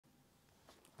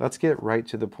let's get right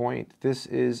to the point. This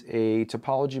is a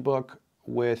topology book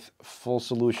with full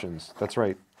solutions. That's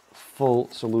right, full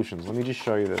solutions. Let me just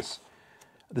show you this.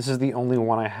 This is the only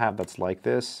one I have that's like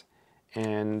this.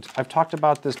 And I've talked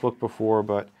about this book before,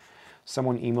 but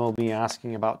someone emailed me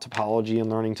asking about topology and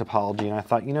learning topology, and I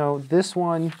thought, you know, this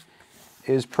one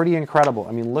is pretty incredible.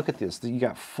 I mean, look at this. You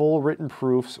got full written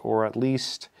proofs, or at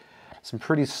least some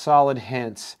pretty solid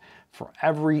hints for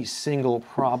every single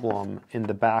problem in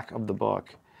the back of the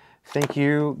book. Thank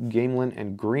you, Gamelin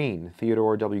and Green,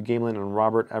 Theodore W. Gamelin and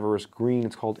Robert Everest Green.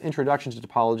 It's called Introduction to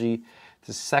Topology. It's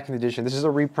the second edition. This is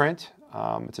a reprint.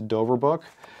 It's a Dover book.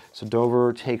 So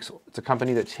Dover it's a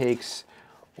company that takes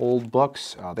old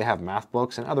books. They have math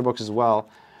books and other books as well,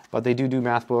 but they do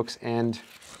math books, and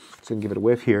just gonna give it a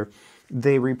whiff here.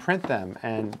 They reprint them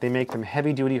and they make them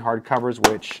heavy-duty hardcovers,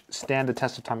 which stand the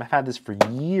test of time. I've had this for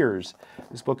years.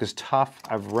 This book is tough.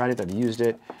 I've read it. I've used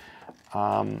it.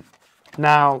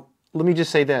 Now, let me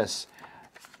just say this.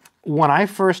 When I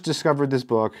first discovered this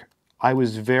book, I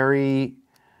was very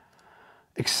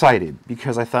excited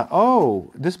because I thought,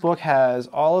 oh, this book has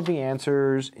all of the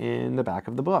answers in the back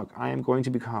of the book. I am going to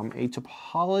become a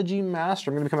topology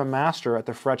master. I'm going to become a master at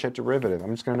the Frechet derivative.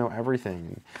 I'm just going to know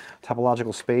everything,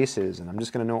 topological spaces, and I'm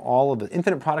just going to know all of the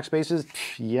infinite product spaces.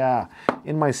 Yeah,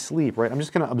 in my sleep, right? I'm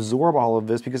just going to absorb all of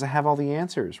this because I have all the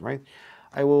answers, right?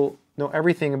 I will know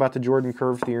everything about the Jordan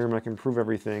curve theorem. I can prove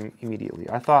everything immediately.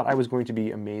 I thought I was going to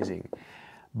be amazing,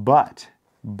 but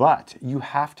you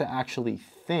have to actually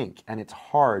think, and it's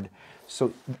hard.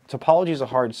 So topology is a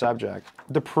hard subject.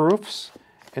 The proofs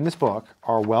in this book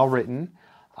are well written.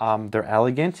 They're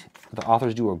elegant. The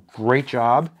authors do a great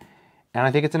job, and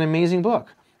I think it's an amazing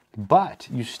book. But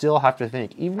you still have to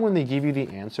think. Even when they give you the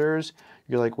answers,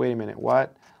 you're like, wait a minute,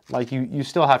 what? Like you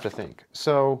still have to think.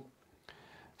 So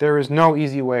there is no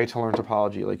easy way to learn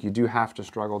topology. Like, you do have to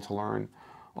struggle to learn.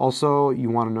 Also, you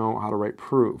want to know how to write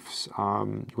proofs. You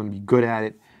want to be good at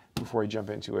it before you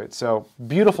jump into it. So,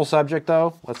 beautiful subject,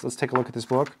 though. Let's take a look at this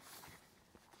book.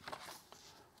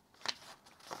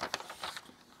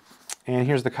 And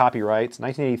here's the copyright. It's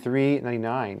 1983,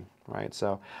 99, right?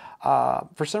 So,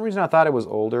 for some reason, I thought it was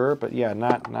older, but yeah,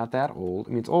 not that old. I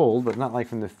mean, it's old, but not like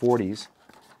from the 40s.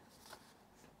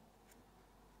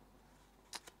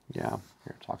 Yeah,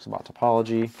 here it talks about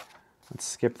topology. Let's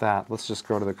skip that. Let's just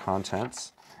go to the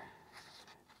contents.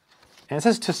 And it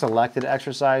says to selected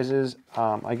exercises.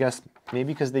 I guess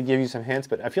maybe because they give you some hints,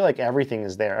 but I feel like everything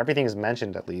is there. Everything is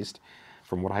mentioned, at least,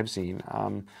 from what I've seen.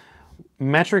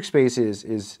 Metric spaces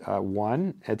is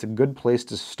one. It's a good place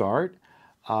to start.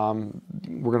 We're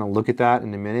going to look at that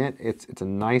in a minute. It's a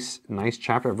nice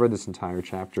chapter. I've read this entire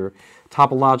chapter.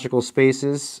 Topological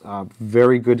spaces,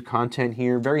 very good content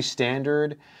here. Very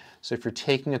standard. So if you're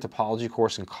taking a topology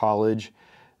course in college,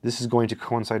 this is going to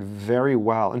coincide very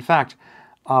well. In fact,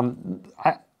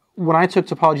 when I took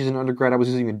topologies in undergrad, I was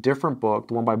using a different book,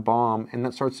 the one by Baum, and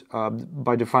that starts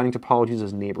by defining topologies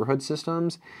as neighborhood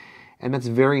systems, and that's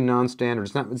very non-standard.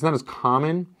 It's not as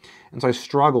common, and so I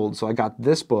struggled. So I got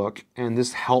this book, and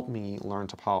this helped me learn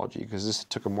topology because this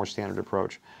took a more standard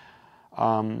approach.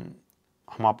 Homotopy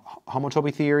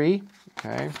theory,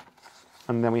 okay,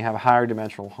 and then we have higher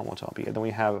dimensional homotopy, and then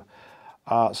we have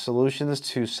solutions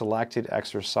to selected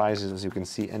exercises, as you can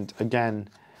see, and again,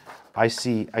 I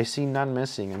see none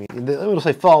missing. I mean, it'll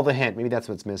say follow the hint. Maybe that's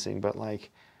what's missing, but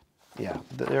like, yeah,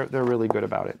 they're really good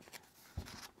about it.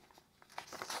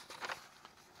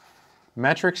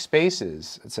 Metric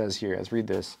spaces, it says here. Let's read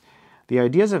this. The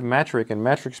ideas of metric and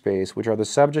metric space, which are the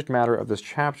subject matter of this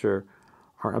chapter,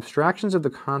 are abstractions of the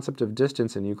concept of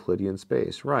distance in Euclidean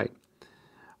space. Right.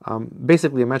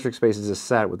 Basically, a metric space is a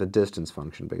set with a distance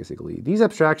function, basically. These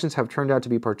abstractions have turned out to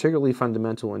be particularly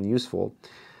fundamental and useful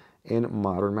in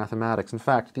modern mathematics. In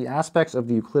fact, the aspects of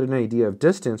the Euclidean idea of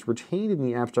distance retained in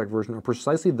the abstract version are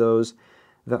precisely those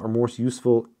that are most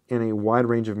useful in a wide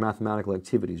range of mathematical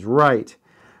activities. Right.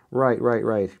 So,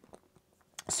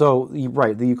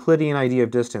 right, the Euclidean idea of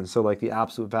distance, so like the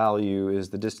absolute value is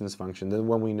the distance function, the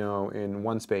one we know in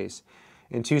one space.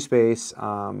 In two space,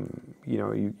 you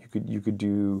know, you could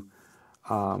do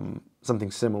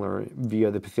something similar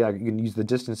via the Pythagorean. You can use the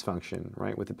distance function,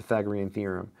 right, with the Pythagorean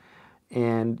theorem,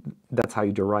 and that's how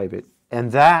you derive it.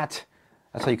 And that's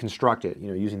how you construct it, you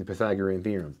know, using the Pythagorean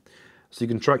theorem. So you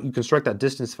construct that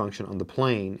distance function on the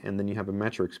plane, and then you have a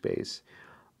metric space.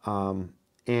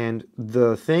 And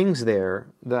the things there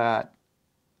that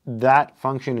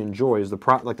function enjoys,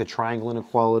 like the triangle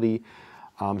inequality,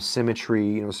 symmetry,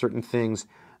 you know, certain things,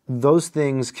 those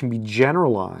things can be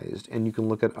generalized, and you can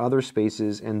look at other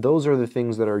spaces, and those are the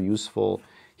things that are useful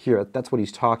here. That's what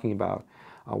he's talking about,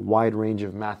 a wide range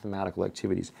of mathematical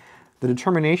activities. The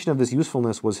determination of this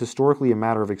usefulness was historically a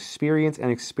matter of experience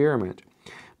and experiment.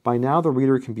 By now, the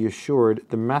reader can be assured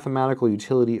the mathematical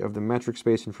utility of the metric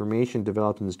space information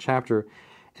developed in this chapter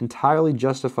entirely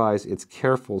justifies its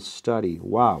careful study.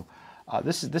 Wow,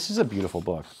 this is a beautiful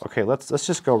book. Okay, let's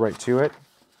just go right to it.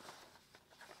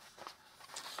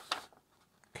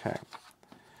 Okay,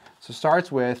 so it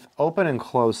starts with open and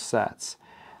closed sets.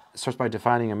 It starts by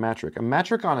defining a metric. A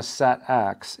metric on a set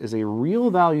X is a real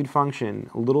valued function,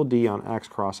 little d on X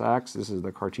cross X, this is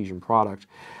the Cartesian product,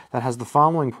 that has the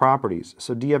following properties.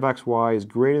 So d of xy is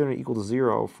greater than or equal to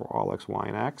 0 for all x, y,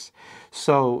 and x.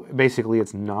 So basically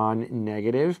it's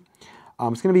non-negative.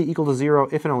 It's going to be equal to 0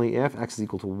 if and only if x is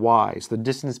equal to y. So the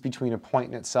distance between a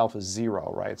point in itself is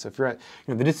 0, right? So if you're at,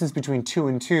 the distance between 2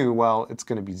 and 2, well, it's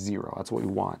going to be 0. That's what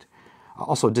we want.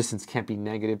 Also, distance can't be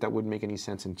negative. That wouldn't make any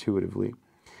sense intuitively.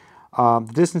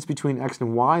 The distance between x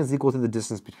and y is equal to the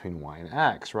distance between y and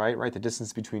x, right? The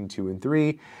distance between 2 and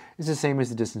 3 is the same as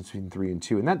the distance between 3 and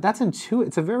 2. And that's intuitive.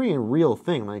 It's a very real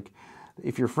thing. Like,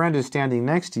 if your friend is standing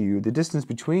next to you, the distance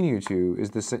between you two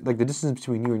is the same, like the distance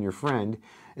between you and your friend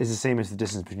is the same as the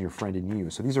distance between your friend and you.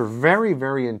 So these are very,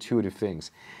 very intuitive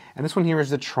things. And this one here is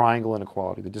the triangle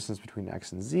inequality. The distance between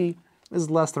x and z is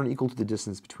less than or equal to the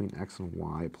distance between x and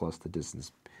y plus the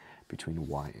distance between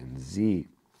y and z.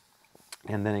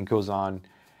 And then it goes on,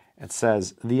 it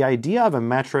says, the idea of a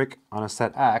metric on a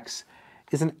set X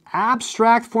is an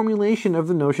abstract formulation of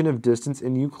the notion of distance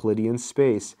in Euclidean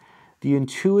space. The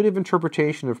intuitive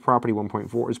interpretation of property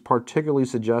 1.4 is particularly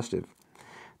suggestive.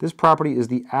 This property is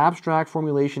the abstract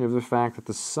formulation of the fact that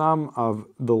the sum of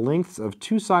the lengths of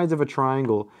two sides of a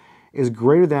triangle is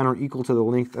greater than or equal to the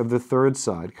length of the third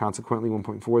side. Consequently,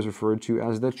 1.4 is referred to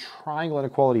as the triangle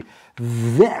inequality.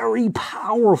 Very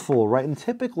powerful, right? And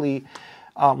typically,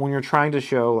 when you're trying to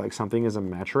show like something is a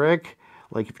metric,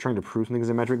 like if you're trying to prove something is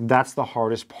a metric, that's the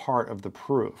hardest part of the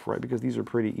proof, right? Because these are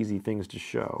pretty easy things to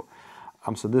show.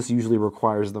 So this usually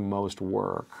requires the most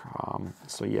work.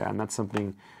 So yeah, and that's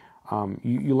something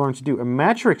you learn to do. A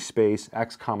metric space,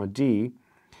 x comma d,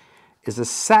 is a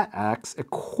set X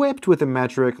equipped with a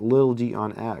metric little d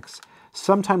on X.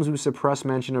 Sometimes we suppress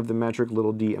mention of the metric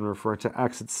little d and refer to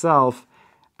X itself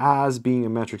as being a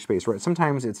metric space, right?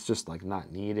 Sometimes it's just like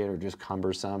not needed or just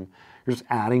cumbersome. You're just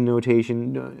adding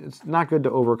notation. It's not good to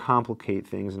overcomplicate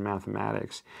things in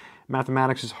mathematics.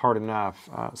 Mathematics is hard enough.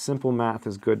 Simple math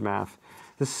is good math.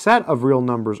 The set of real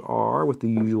numbers R with the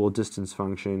usual distance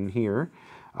function here,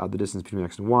 the distance between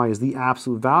x and y, is the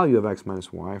absolute value of x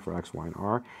minus y for x, y, and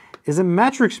r, is a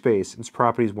metric space. Its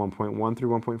properties 1.1 through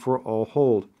 1.4 all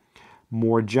hold.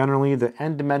 More generally, the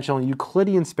n-dimensional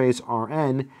Euclidean space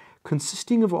Rn,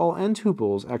 consisting of all n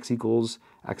tuples, x equals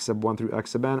x sub 1 through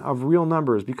x sub n, of real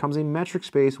numbers, becomes a metric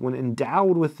space when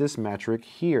endowed with this metric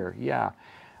here. Yeah,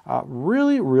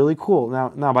 really, really cool.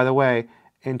 Now, by the way,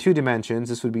 in 2 dimensions,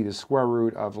 this would be the square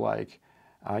root of like,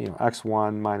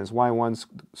 x1 minus y1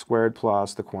 squared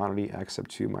plus the quantity x sub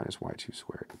 2 minus y2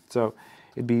 squared. So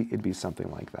it'd be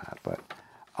something like that. But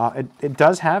it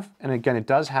does have, and again, it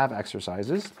does have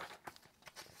exercises.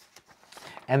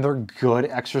 And they're good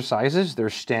exercises. They're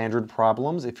standard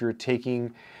problems. If you're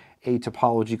taking a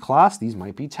topology class, these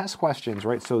might be test questions,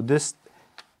 right? So this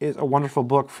is a wonderful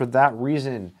book for that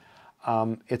reason.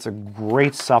 It's a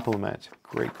great supplement.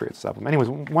 Great supplement. Anyways,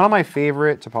 one of my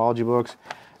favorite topology books,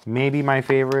 maybe my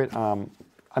favorite.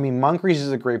 I mean, Moncrief's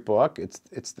is a great book.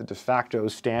 It's the de facto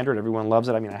standard. Everyone loves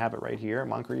it. I mean, I have it right here.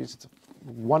 Moncrief's, it's a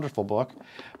wonderful book.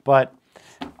 But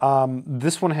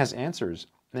this one has answers,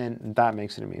 and that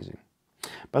makes it amazing.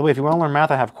 By the way, if you want to learn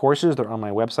math, I have courses. They're on my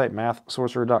website,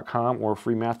 mathsorcerer.com or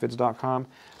freemathvids.com.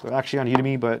 They're actually on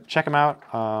Udemy, but check them out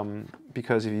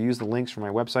because if you use the links from my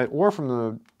website or from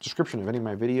the description of any of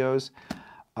my videos,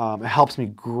 it helps me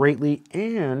greatly,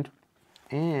 and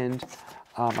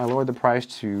I lowered the price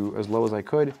to as low as I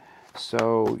could,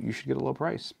 so you should get a low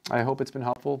price. I hope it's been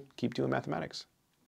helpful. Keep doing mathematics.